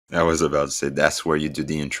I was about to say, that's where you do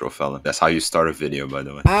the intro, fella. That's how you start a video, by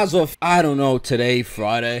the way. As of, I don't know, today,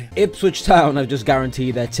 Friday, Ipswich Town have just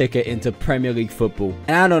guaranteed their ticket into Premier League football.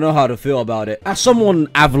 And I don't know how to feel about it. As someone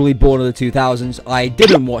avidly born in the 2000s, I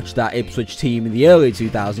didn't watch that Ipswich team in the early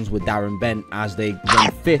 2000s with Darren Bent as they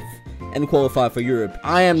went 5th and qualify for Europe.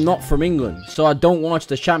 I am not from England, so I don't watch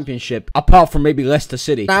the championship, apart from maybe Leicester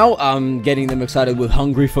City. Now, I'm getting them excited with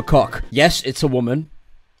Hungry for Cock. Yes, it's a woman.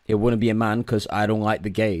 It wouldn't be a man, because I don't like the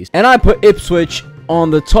gays. And I put Ipswich on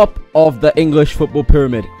the top of the English football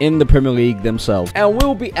pyramid in the Premier League themselves. And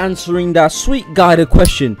we'll be answering that sweet guided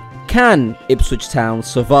question. Can Ipswich Town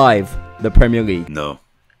survive the Premier League? No.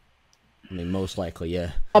 I mean, most likely,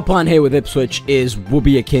 yeah. Our plan here with Ipswich will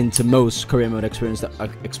be akin to most career mode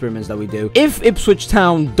experiments that we do. If Ipswich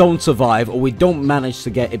Town don't survive, or we don't manage to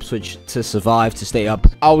get Ipswich to survive, to stay up,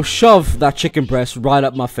 I'll shove that chicken breast right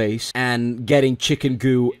up my face and getting chicken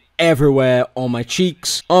goo everywhere on my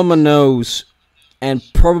cheeks, on my nose, and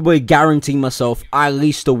probably guaranteeing myself at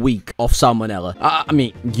least a week of salmonella. I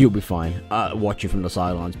mean, you'll be fine watching from the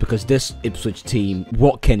sidelines, because this Ipswich team,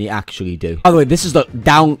 what can he actually do? By the way, this is the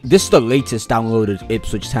latest downloaded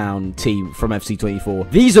Ipswich Town team from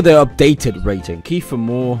FC24. These are the updated rating. Kiefer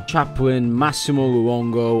Moore, Chaplin, Massimo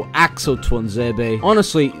Luongo, Axel Twanzebe.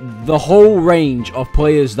 Honestly, the whole range of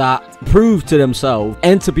players that prove to themselves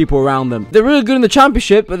and to people around them. They're really good in the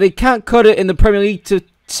Championship, but they can't cut it in the Premier League to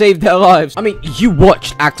save their lives. I mean, you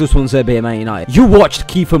watched Axel Twanzebe at Man United. You watched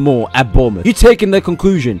Kiefer Moore at Bournemouth. You're taking their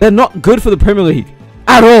conclusion. They're not good for the Premier League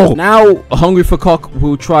at all. Now, Hungry for Cock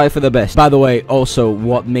will try for the best. By the way, also,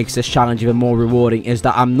 what makes this challenge even more rewarding is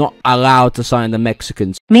that I'm not allowed to sign the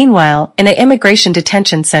Mexicans. Meanwhile, in an immigration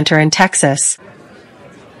detention center in Texas.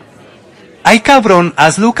 Ay cabrón,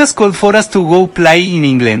 as Lucas called for us to go play in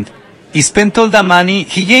England. He spent all the money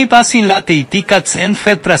he gave us in latte tickets and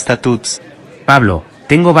fed prostitutes. Pablo,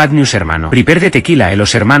 tengo bad news, hermano. Prepare de tequila,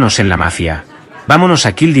 los hermanos en la mafia. Vámonos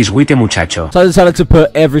a kill this white muchacho. So I decided to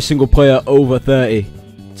put every single player over 30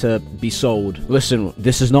 to be sold. Listen,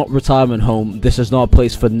 this is not retirement home. This is not a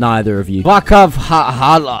place for neither of you. We have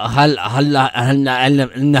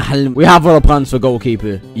other plans for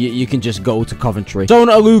goalkeeper. You can just go to Coventry.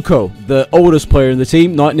 Zona Aluko, the oldest player in the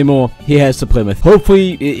team, not anymore. He heads to Plymouth.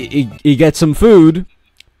 Hopefully, he gets some food.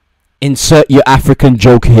 Insert your African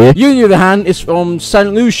joke here. You, on the other hand, is from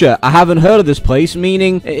St. Lucia. I haven't heard of this place,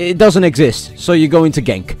 meaning it doesn't exist. So you're going to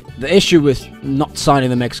Genk. The issue with not signing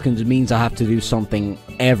the Mexicans means I have to do something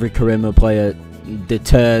every Karima player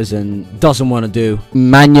deters and doesn't want to do.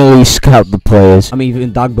 Manually scout the players. I mean,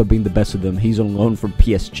 even Dagba being the best of them, he's on loan from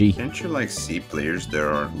PSG. Can't you, like, see players that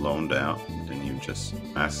are loaned out, and then you just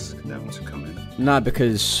ask them to come in? Nah,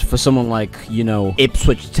 because for someone like, you know,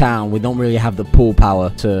 Ipswich Town, we don't really have the pull power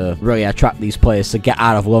to really attract these players to get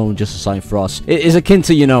out of loan just to sign for us. It is akin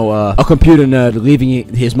to, you know, a computer nerd leaving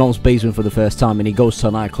his mom's basement for the first time, and he goes to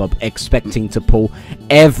a nightclub expecting to pull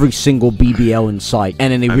every single BBL in sight,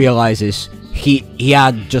 and then he realizes he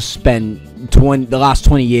had just spent the last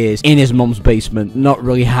 20 years in his mom's basement, not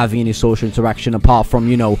really having any social interaction apart from,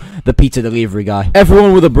 you know, the pizza delivery guy.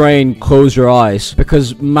 Everyone with a brain, close your eyes,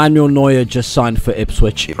 because Manuel Neuer just signed for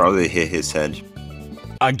Ipswich. He probably hit his head.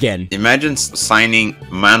 Again. Imagine signing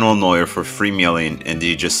Manuel Neuer for 3 million and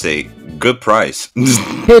you just say, good price.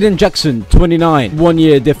 Hayden Jackson, 29. 1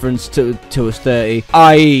 year difference to his 30.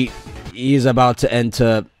 I.e., he's about to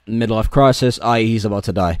enter midlife crisis, i.e. he's about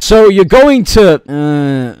to die. So you're going to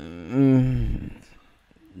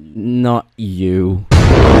not you.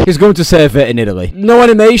 He's going to Servette in Italy. No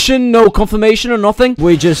animation, no confirmation or nothing.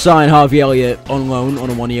 We just signed Harvey Elliott on loan, on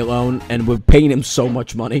a 1 year loan, and we're paying him so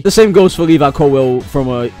much money. The same goes for Levi Colwill from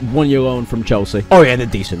a 1 year loan from Chelsea. Oh yeah, they're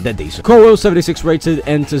decent, they're decent. Colwill, 76 rated,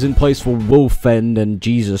 enters in place for Wolfend, and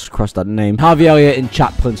Jesus Christ, that name. Harvey Elliott in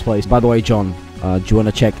Chaplin's place. By the way, John, do you want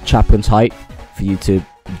to check Chaplin's height for you to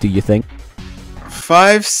do your thing?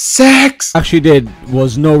 5'6". Actually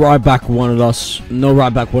was no right back wanted us. No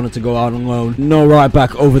right back wanted to go out on loan. No right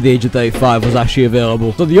back over the age of 35 was actually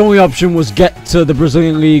available. So the only option was get to the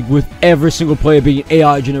Brazilian league with every single player being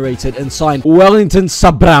AI generated and sign Wellington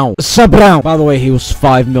Sabrão. Sabrão! By the way, he was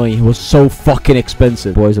 5 million. He was so fucking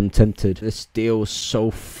expensive. Boys, I'm tempted. This deal was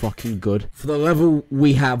so fucking good. For the level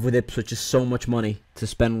we have with Ipswich is so much money to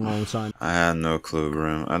spend a long time. I had no clue,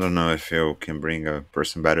 bro. I don't know if you can bring a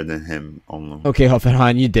person better than him on loan. Okay,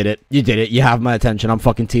 Hoffenheim, you did it. You did it. You have my attention. I'm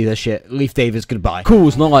fucking T that shit. Leif Davis, goodbye. Cool,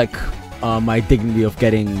 it's not like my dignity of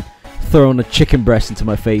getting thrown a chicken breast into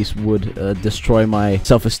my face would destroy my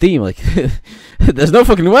self-esteem. Like, there's no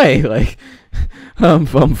fucking way. Like, I'm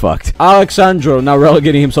fucked. Alexandro now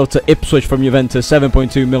relegating himself to Ipswich from Juventus,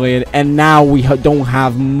 7.2 million, and now we don't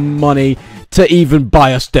have money to even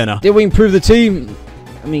buy us dinner. Did we improve the team?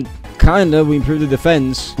 I mean, kinda. We improved the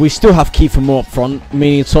defense. We still have Kiefer Moore up front,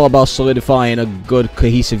 meaning it's all about solidifying a good,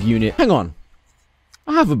 cohesive unit. Hang on.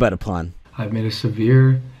 I have a better plan. I've made a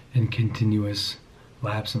severe and continuous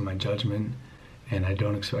lapse in my judgment, and I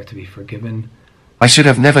don't expect to be forgiven. I should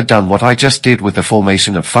have never done what I just did with the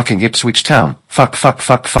formation of fucking Ipswich Town. Fuck.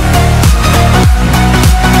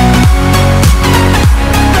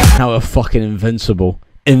 Now we're fucking invincible.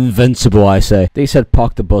 Invincible, I say. They said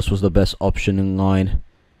park the bus was the best option in line.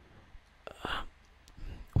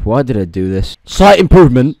 Why did I do this? Slight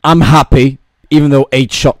improvement. I'm happy, even though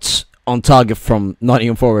 8 shots on target from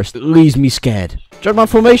Nottingham Forest leaves me scared. German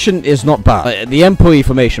formation is not bad. The employee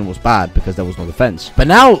formation was bad because there was no defense. But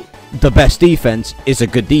now the best defense is a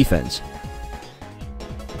good defense.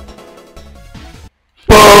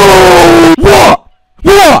 What?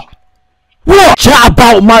 Chat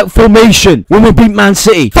about my formation when we beat Man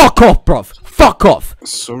City. Fuck off, bruv. Fuck off.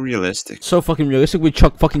 So realistic. So fucking realistic. We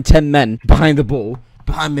chuck fucking 10 men behind the ball.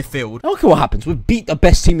 Behind midfield. I don't care what happens. We beat the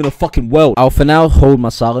best team in the fucking world. I'll for now hold my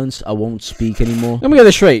silence. I won't speak anymore. Let me get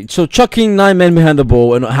this straight. So chucking 9 men behind the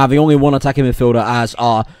ball and having only 1 attacking midfielder as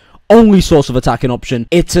our only source of attacking option.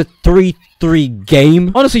 It's a 3-3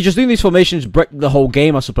 game. Honestly, just doing these formations break the whole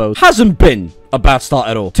game, I suppose. Hasn't been a bad start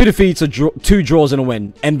at all. 2 defeats, 2 draws and a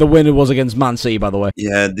win. And the win was against Man City, by the way.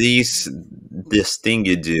 Yeah, this thing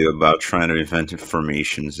you do about trying to invent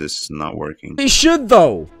formations is not working. It should,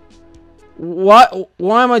 though. Why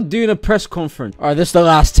am I doing a press conference? Alright, this is the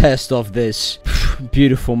last test of this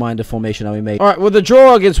beautiful minded formation that we made. Alright, with the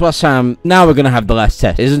draw against West Ham, now we're gonna have the last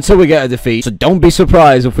test. Is until we get a defeat. So don't be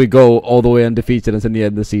surprised if we go all the way undefeated until the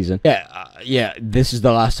end of the season. Yeah, this is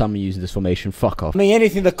the last time we use this formation. Fuck off. I mean,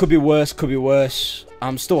 anything that could be worse could be worse.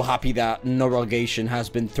 I'm still happy that no relegation has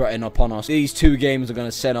been threatened upon us. These 2 games are going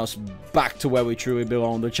to send us back to where we truly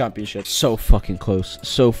belong, the championship. So fucking close.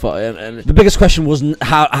 So far. And the biggest question wasn't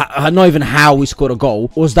not even how we scored a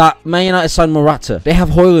goal, was that Man United signed Morata. They have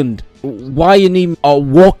Højlund. Why you need a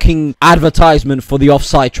walking advertisement for the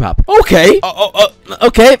offside trap? Okay.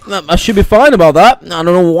 Okay. I should be fine about that. I don't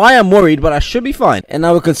know why I'm worried, but I should be fine. And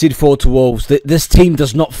now we concede 4 to Wolves. This team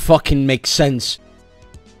does not fucking make sense.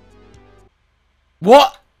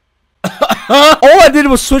 What? All I did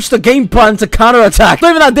was switch the game plan to counter-attack. Not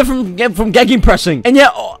even that different from gegenpressing. And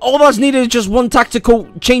yet, all that's needed is just one tactical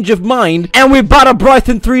change of mind, and we batter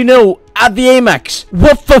Brighton 3-0 at the Amex.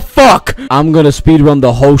 What the fuck? I'm gonna speedrun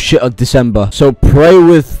the whole shit of December. So pray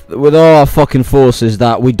with all our fucking forces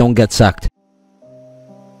that we don't get sacked.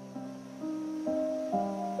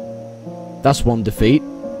 That's 1 defeat.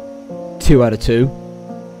 2 out of 2.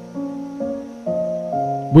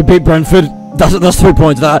 We beat Brentford. That's 3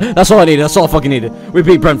 points. That's all I needed. That's all I fucking needed. We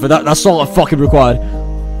beat Brentford. That's all I fucking required.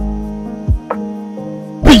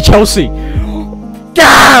 Beat Chelsea.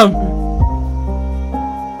 Damn!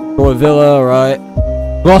 Or Villa, right?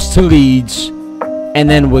 Lost to Leeds. And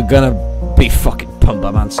then we're gonna be fucking pumped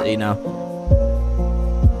by Man City now.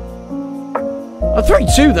 A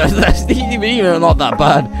 3-2, that's even not that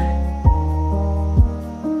bad.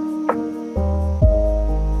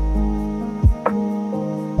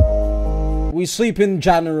 We sleep in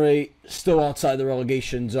January, still outside the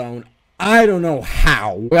relegation zone. I don't know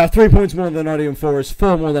how. We have 3 points more than Nottingham Forest,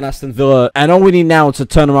 4 more than Aston Villa, and all we need now to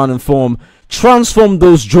turn around and transform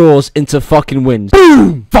those draws into fucking wins.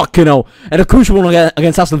 Boom! Fucking hell. And a crucial one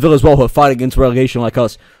against Aston Villa as well, who are fighting against relegation like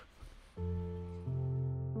us.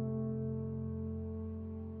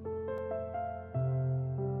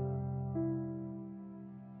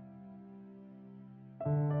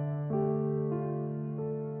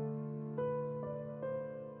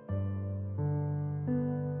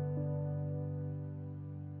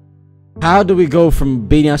 How do we go from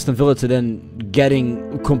beating Aston Villa to then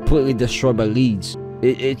getting completely destroyed by Leeds?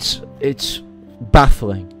 It's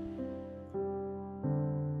baffling.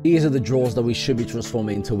 These are the draws that we should be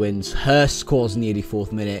transforming into wins. Hurst scores in the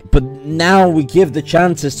 84th minute. But now we give the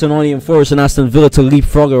chances to Nottingham Forest and Aston Villa to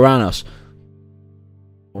leapfrog around us.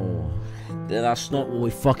 Oh, that's not what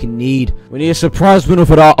we fucking need. We need a surprise win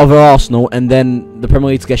over Arsenal, and then the Premier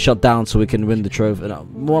League to get shut down so we can win the trophy.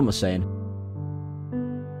 What am I saying?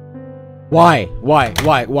 Why?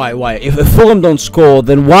 If Fulham don't score,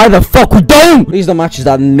 then why the fuck we don't? These are the matches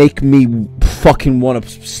that make me fucking want to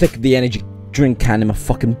stick the energy drink can in my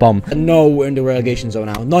fucking bum. And no, we're in the relegation zone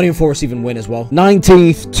now. Nottingham Forest even win as well.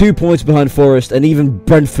 19th, 2 points behind Forest, and even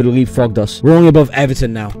Brentford leapfrogged us. We're only above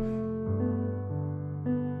Everton now.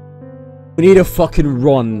 We need a fucking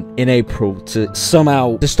run in April to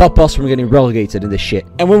somehow to stop us from getting relegated in this shit.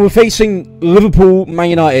 And when we're facing Liverpool, Man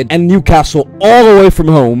United, and Newcastle all the way from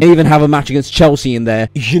home, and even have a match against Chelsea in there,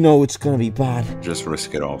 you know it's gonna be bad. Just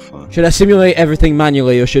risk it all, huh? Should I simulate everything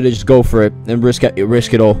manually, or should I just go for it and risk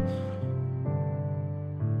it all?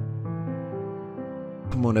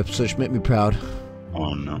 Come on, Ipswich, make me proud.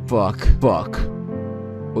 Oh no. Fuck.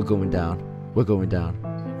 We're going down. We're going down.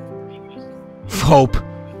 Hope.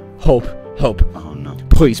 Oh no.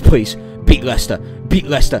 Please. Beat Leicester. Beat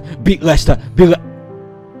Leicester.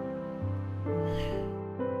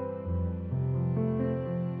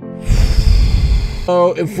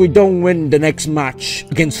 So, if we don't win the next match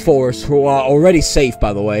against Forest, who are already safe,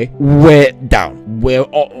 by the way, we're down. We're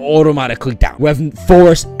automatically down. We have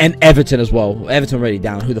Forest and Everton as well. Everton already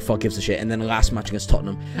down. Who the fuck gives a shit? And then the last match against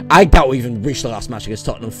Tottenham. I doubt we even reached the last match against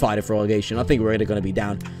Tottenham fighting for relegation. I think we're really going to be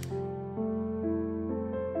down.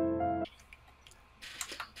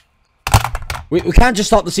 We can't just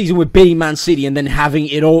start the season with beating Man City and then having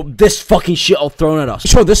it all, this fucking shit all thrown at us.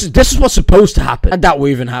 Sure, this is what's supposed to happen. I doubt we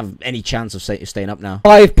even have any chance of staying up now.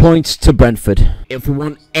 5 points to Brentford. If we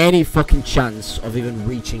want any fucking chance of even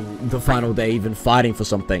reaching the final day, even fighting for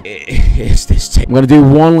something, it's this team. I'm gonna do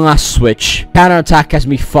one last switch. Counter-attack has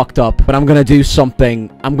me fucked up, but I'm gonna do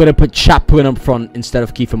something. I'm gonna put Chaplin up front instead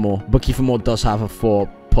of Kiefer Moore, but Kiefer Moore does have a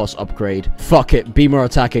 4+ upgrade. Fuck it, be more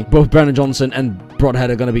attacking. Both Brennan Johnson and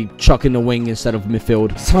Broadhead are gonna be chucking the wing instead of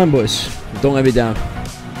midfield. It's time, boys. Don't let me down.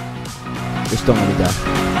 Just don't let me down.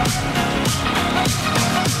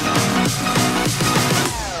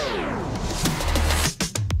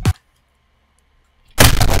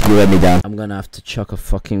 You let me down. I'm gonna have to chuck a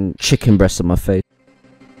fucking chicken breast at my face.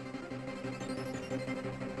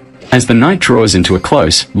 As the night draws into a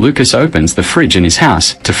close, Lucas opens the fridge in his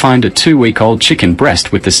house to find a 2-week-old chicken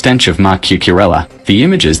breast with the stench of Mark Cucurella. The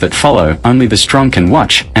images that follow, only the strong can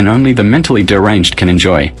watch, and only the mentally deranged can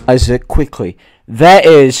enjoy. Isaac, quickly. There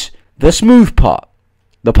is the smooth part.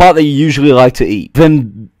 The part that you usually like to eat.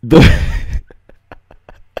 Then the...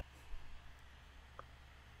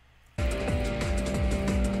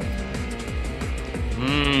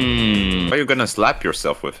 Why are you gonna slap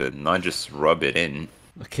yourself with it, not just rub it in?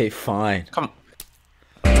 Okay, fine. Come